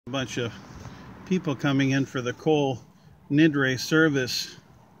A bunch of people coming in for the Kol Nidre service,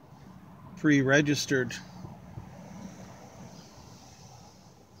 pre-registered.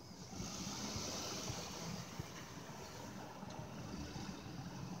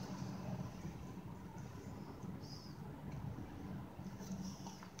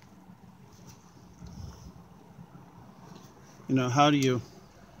 You know, how do you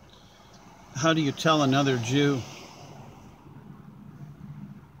tell another Jew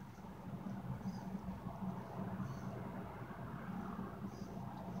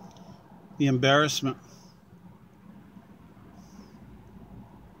the embarrassment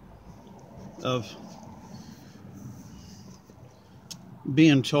of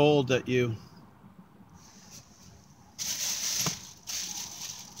being told that you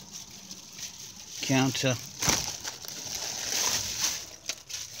can't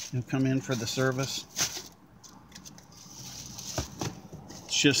come in for the service?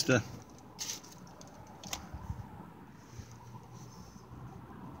 It's just the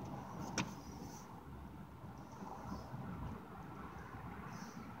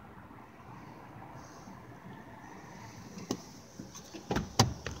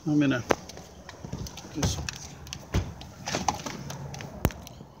I'm gonna just...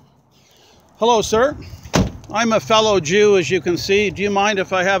 Hello, sir. I'm a fellow Jew, as you can see. Do you mind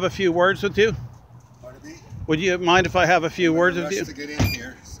if I have a few words with you? Pardon me? Would you mind if I have a few words with you? To get in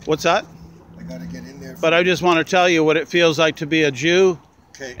here. What's that? I gotta get in there. But I just want to tell you what it feels like to be a Jew,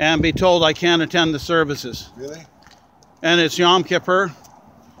 okay, and be told I can't attend the services. Really? And it's Yom Kippur,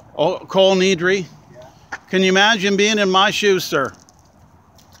 Kol Nidre. Yeah. Can you imagine being in my shoes, sir?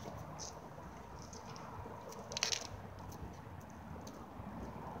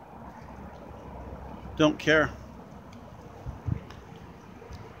 Don't care.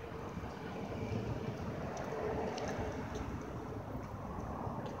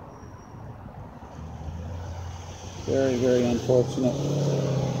 Very, very unfortunate.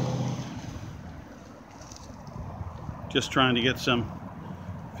 Just trying to get some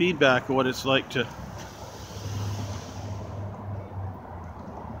feedback of what it's like to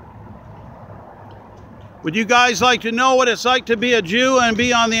Would you guys like to know what it's like to be a Jew and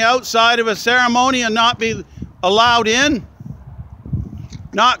be on the outside of a ceremony and not be allowed in?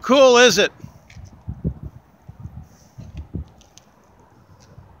 Not cool, is it?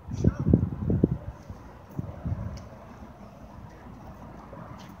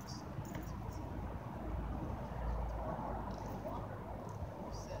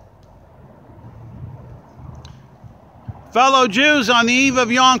 Fellow Jews, on the eve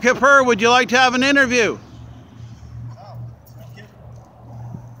of Yom Kippur, would you like to have an interview?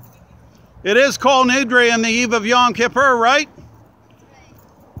 It is Kol Nidre on the eve of Yom Kippur, right?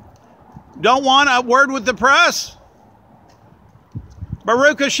 Don't want a word with the press?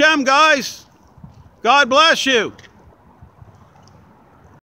 Baruch Hashem, guys. God bless you.